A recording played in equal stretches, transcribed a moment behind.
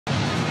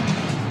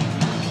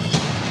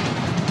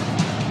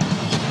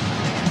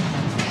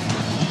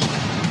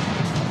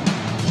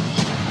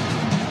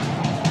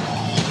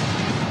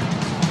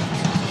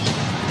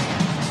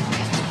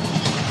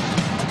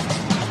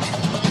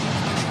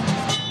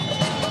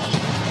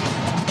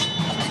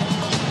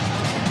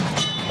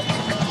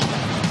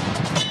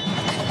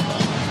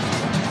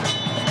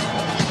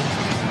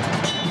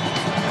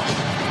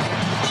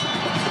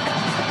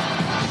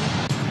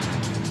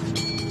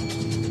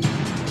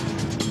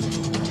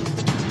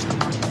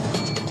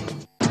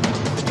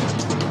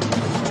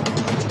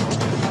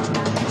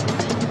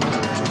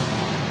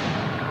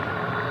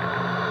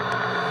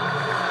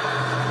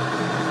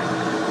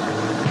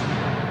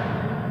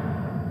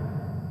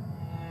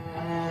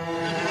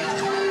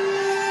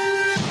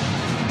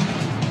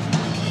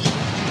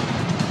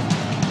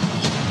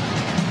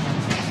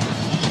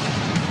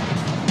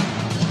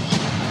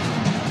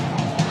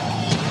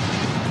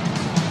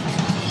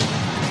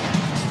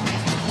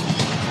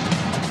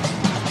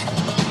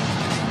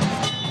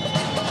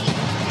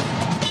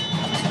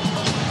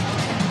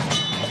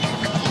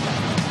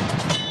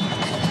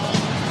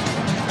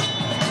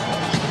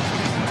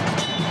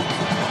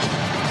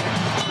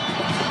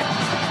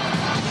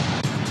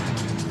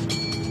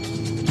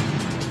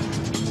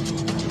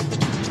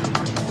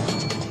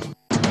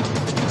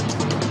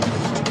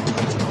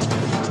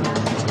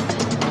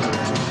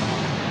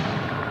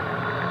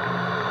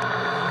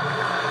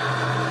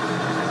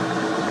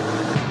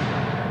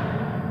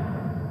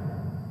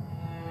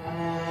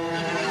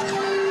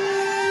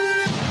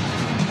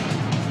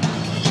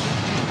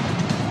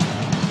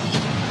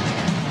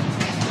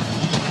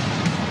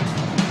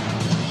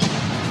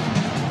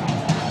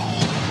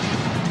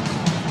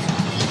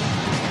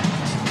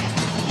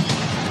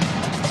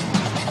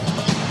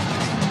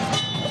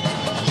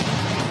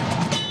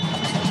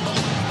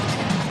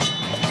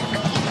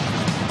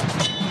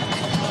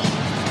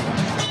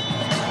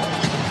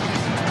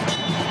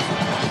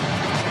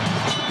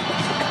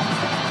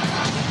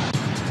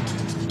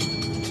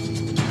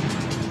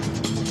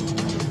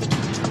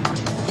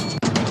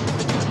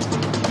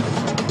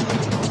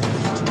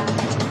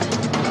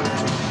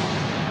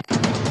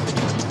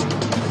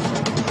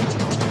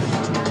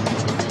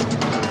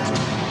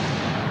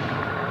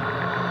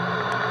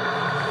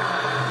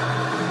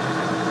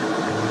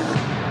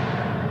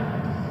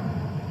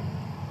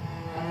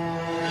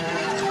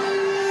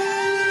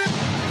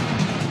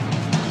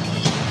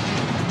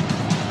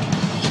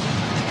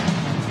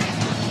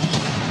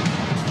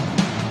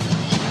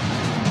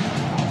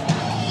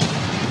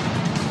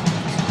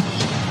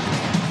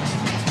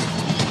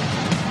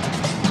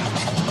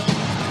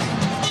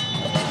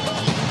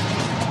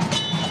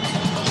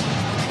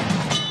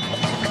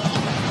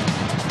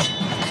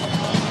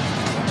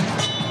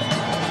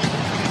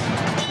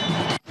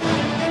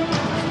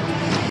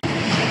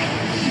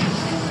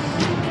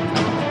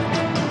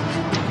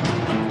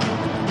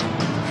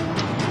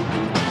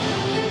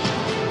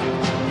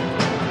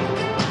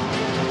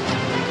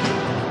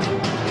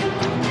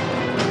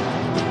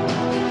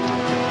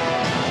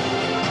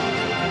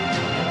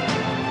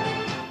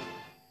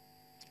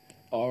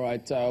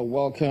right,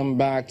 welcome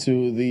back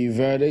to the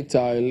Verdict,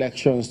 our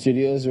election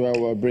studios, where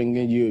we're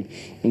bringing you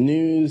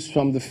news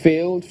from the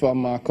field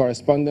from our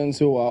correspondents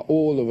who are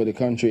all over the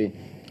country,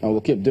 and we'll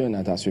keep doing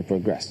that as we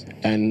progress.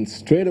 And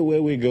straight away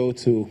we go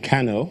to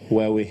Kano,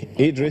 where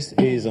Idris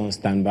is on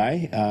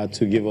standby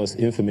to give us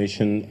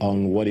information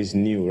on what is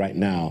new right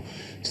now.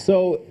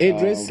 So,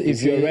 Idris,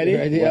 if you're ready.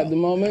 Ready at the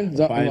moment?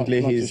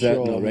 Apparently he's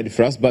not ready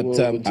for us, but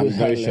I'm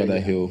very sure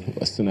that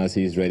as soon as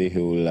he's ready, he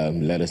will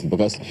let us know.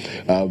 Because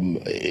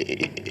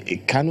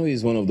Kano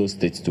is one of those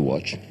states to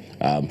watch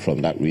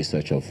from that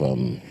research of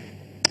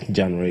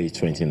January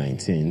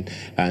 2019.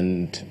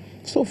 And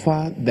so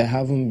far, there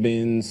haven't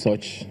been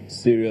such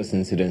serious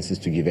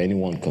incidences to give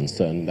anyone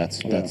concern.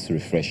 That's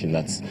refreshing.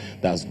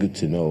 That's good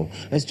to know.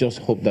 Let's just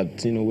hope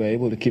that we're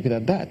able to keep it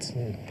at that.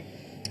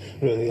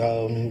 Really,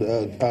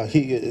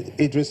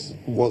 Idris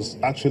was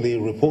actually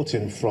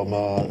reporting from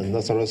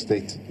Nasarawa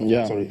State.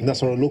 Sorry,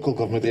 Nasarawa local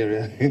government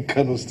area in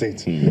Kano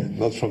State,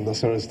 not from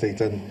Nasarawa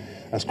State. And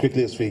as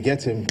quickly as we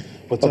get him,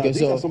 but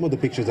these are some of the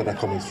pictures that are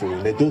coming through.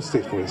 In Edo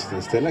State, for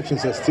instance, the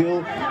elections are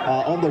still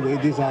on the way.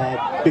 These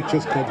are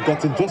pictures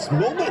gotten just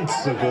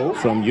moments ago.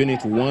 From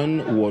Unit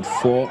 1, Ward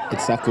 4,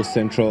 Itsako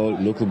Central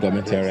local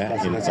government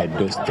area in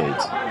Edo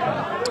State.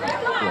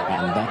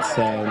 And that's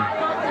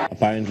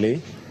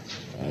apparently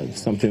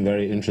something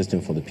very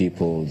interesting for the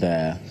people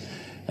there.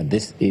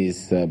 This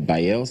is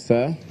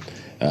Bayelsa.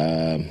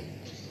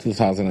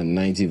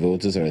 2,090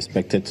 voters are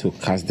expected to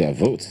cast their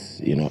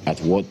votes, at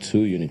Ward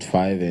 2, Unit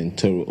 5 in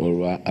Toru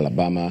Orua,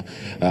 Alabama,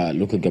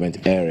 local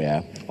government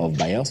area of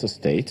Bayelsa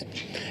State.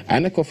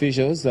 INEC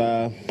officials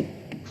are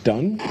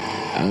done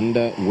and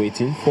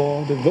waiting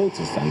for the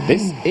voters. And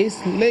this is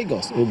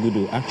Lagos,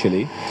 Ogudu,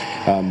 actually.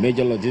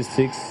 Major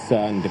logistics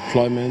and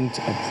deployment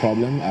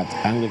problem at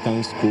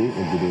Anglican School,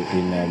 Ogudu,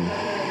 in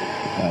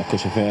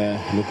Koshefe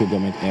local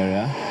government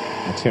area.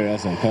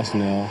 Materials and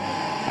personnel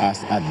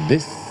as at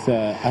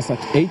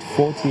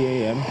 8:40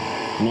 a.m.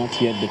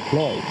 not yet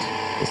deployed.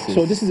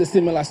 This is a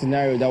similar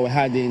scenario that we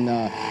had in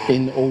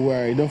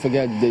Owerri. Don't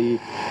forget the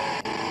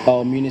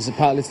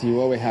municipality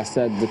where we have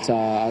said that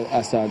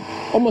as at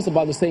almost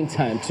about the same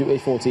time to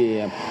 8:40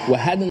 a.m. we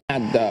hadn't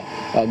had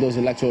those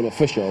electoral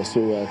officials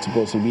who were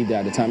supposed to be there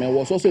at the time. And it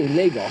was also in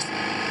Lagos.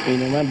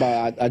 Remember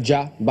at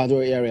Ajah,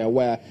 Badore area,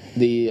 where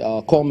the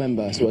core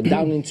members were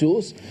downing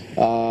tools.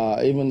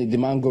 Even the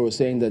demand guru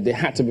saying that they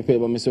had to be paid,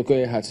 but Mr.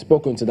 Okoye had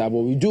spoken to that. But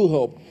we do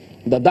hope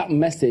that that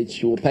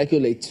message will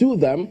percolate to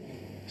them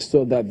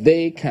so that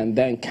they can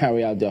then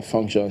carry out their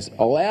functions,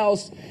 or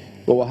else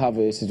we will have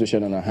a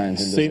situation on our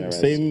hands in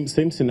those areas.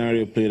 Same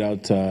scenario played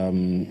out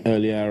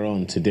earlier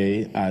on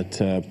today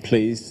at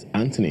Place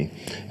Anthony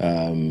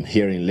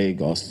here in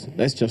Lagos.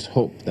 Let's just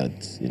hope that,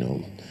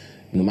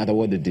 no matter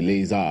what the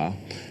delays are,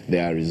 they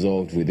are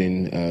resolved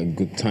within a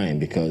good time,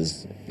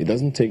 because it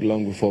doesn't take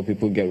long before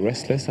people get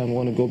restless and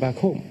want to go back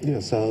home.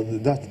 Yes,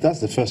 that's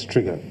the first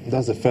trigger.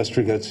 That's the first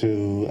trigger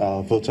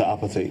to voter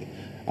apathy.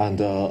 And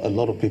a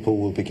lot of people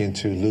will begin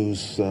to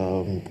lose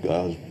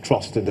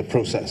trust in the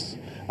process.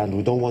 And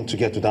we don't want to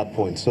get to that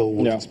point. So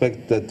we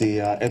expect that the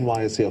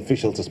NYSC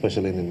officials,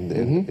 especially in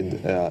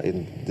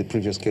the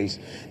previous case,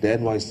 the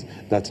NYSC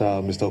that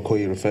Mr.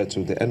 Okoye referred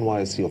to, the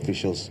NYSC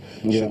officials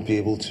should be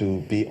able to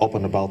be up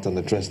and about and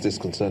address this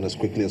concern as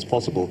quickly as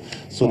possible,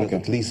 so that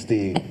at least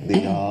the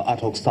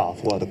ad hoc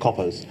staff, or the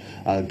coppers,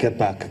 get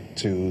back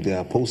to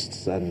their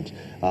posts and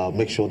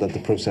make sure that the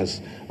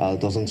process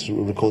doesn't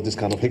record this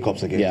kind of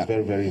hiccups again. It's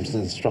very, very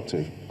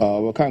instructive.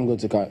 We can't go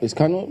to Kano. Is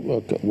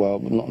Kano? Well,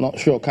 not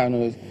sure.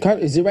 Kano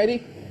is he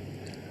ready?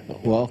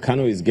 Well,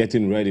 Kano is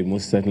getting ready,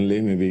 most certainly.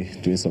 Maybe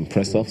doing some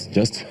press-ups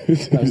just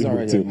That's not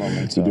ready at the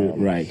moment. to do it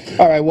right.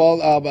 All right,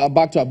 well,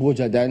 back to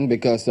Abuja then,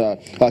 because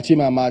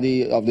Chima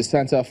Amadi of the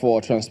Center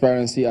for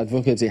Transparency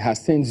Advocacy has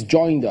since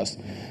joined us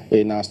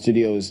in our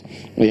studios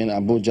in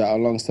Abuja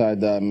alongside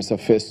Mr.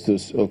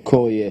 Festus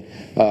Okoye,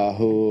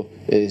 who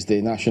is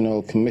the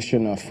National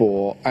Commissioner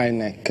for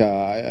INEC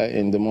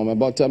in the moment.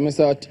 But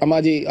Mr.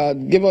 Amadi,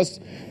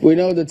 we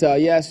know that,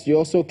 yes, you're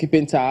also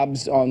keeping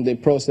tabs on the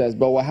process,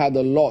 but we had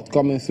a lot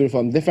coming through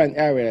from different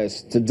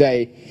areas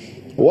today.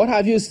 What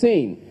have you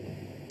seen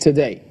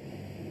today?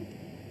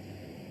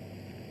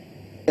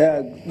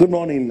 Good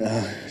morning,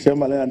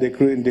 Shemale and the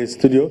crew in the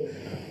studio.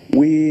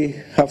 We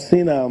have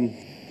seen a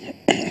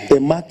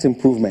marked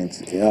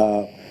improvement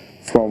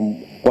from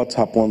what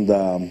happened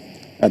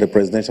at the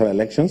presidential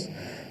elections.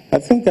 I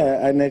think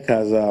INEC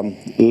has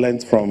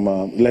learned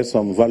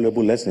some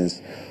valuable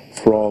lessons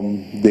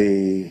from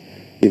the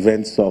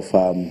events of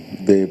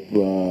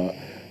the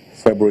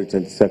February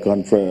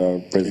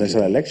 22nd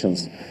presidential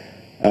elections.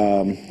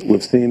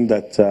 We've seen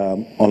that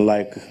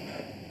unlike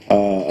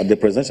the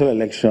presidential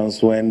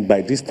elections, when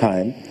by this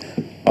time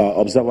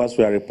observers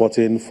were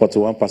reporting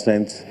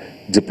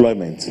 41%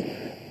 deployment,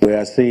 we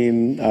are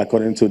seeing,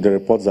 according to the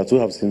reports that we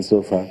have seen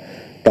so far,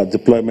 that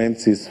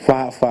deployment is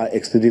far, far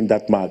exceeding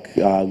that mark,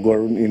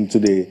 going into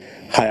the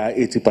higher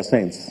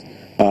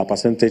 80%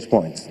 percentage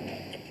points.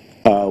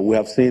 We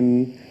have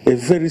seen a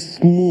very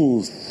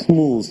smooth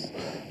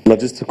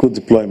logistical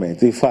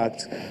deployment. In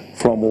fact,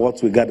 from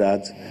what we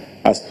gathered,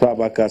 as far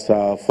back as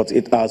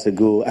 48 hours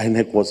ago,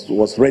 INEC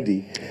was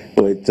ready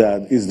with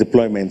its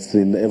deployments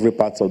in every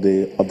part of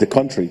the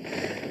country.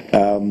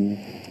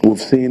 We've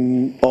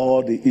seen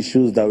all the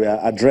issues that were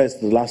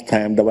addressed the last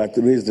time, that were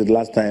raised the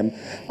last time,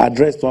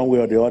 addressed one way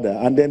or the other.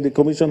 And then the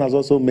Commission has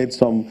also made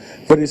some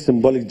very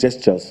symbolic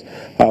gestures.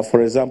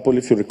 For example,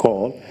 if you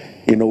recall,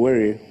 in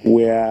Owerri,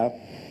 where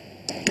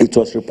it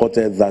was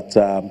reported that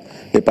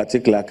a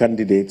particular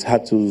candidate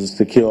had to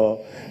secure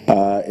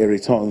a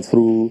return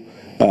through,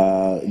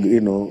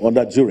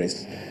 under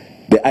duress.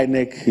 The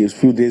INEC a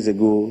few days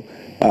ago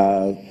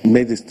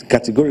made a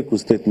categorical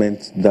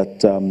statement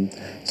that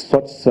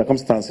such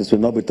circumstances will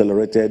not be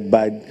tolerated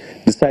by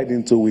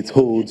deciding to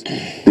withhold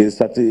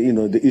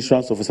the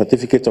issuance of a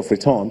certificate of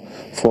return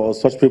for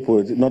such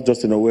people, not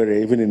just in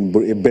Owerri, even in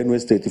Benue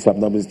State, if I'm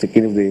not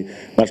mistaken, if the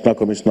National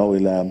Commissioner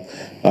will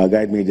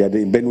guide me there.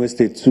 In Benue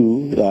State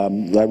too,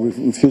 are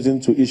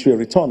refusing to issue a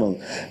return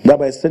on,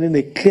 thereby sending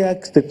a clear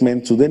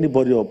statement to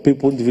anybody or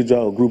people,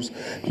 individual or groups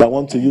that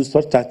want to use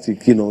such tactic.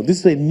 This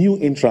is a new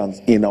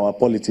entrance in our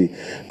polity.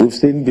 We've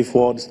seen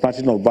before the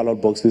snatching of ballot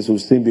boxes.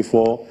 We've seen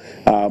before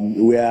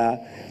where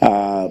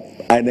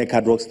INEC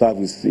ad hoc staff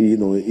is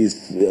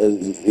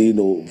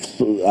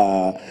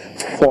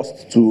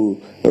forced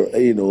to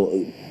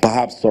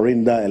perhaps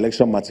surrender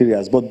election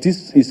materials. But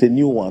this is a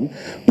new one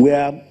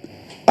where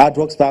ad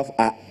hoc staff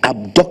are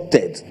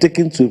abducted,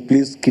 taken to a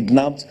place,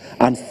 kidnapped,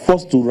 and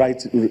forced to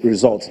write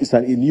results. It's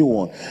a new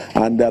one.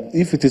 And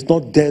if it is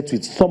not dealt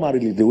with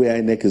summarily the way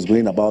INEC is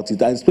going about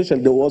it, and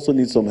especially they will also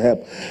need some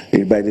help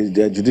by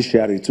the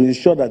judiciary to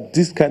ensure that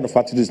this kind of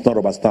attitude is not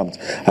rubber stamped.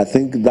 I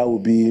think that will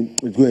be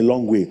going a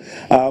long way.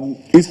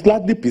 It's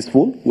largely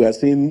peaceful. We are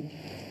seeing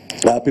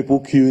people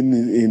queuing,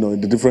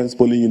 in the different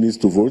polling units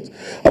to vote.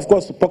 Of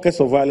course, pockets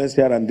of violence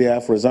here and there.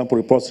 For example,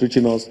 reports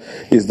reaching us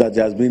is that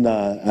there has been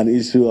an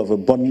issue of a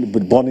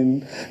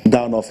burning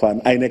down of an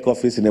INEC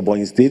office in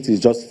Ebonyi State.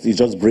 It's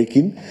just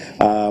breaking.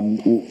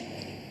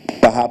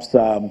 Perhaps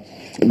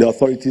the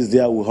authorities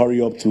there will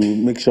hurry up to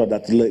make sure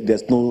that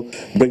there's no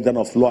breakdown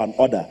of law and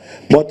order.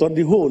 But on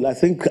the whole, I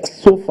think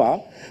so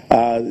far,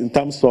 in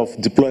terms of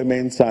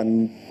deployments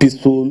and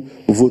peaceful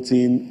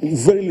voting,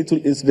 very little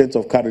incidents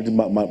of carried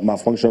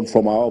malfunction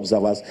from our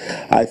observers.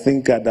 I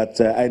think that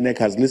INEC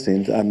has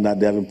listened and that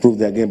they have improved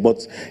their game.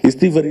 But it's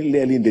still very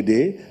early in the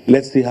day.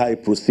 Let's see how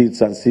it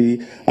proceeds and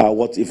see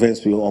what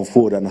events will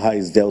unfold and how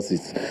it's dealt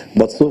with.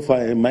 But so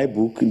far, in my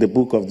book, in the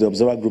book of the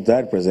Observer Group that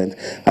I represent,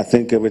 I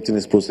think everything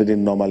is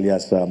proceeding normally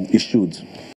as it should.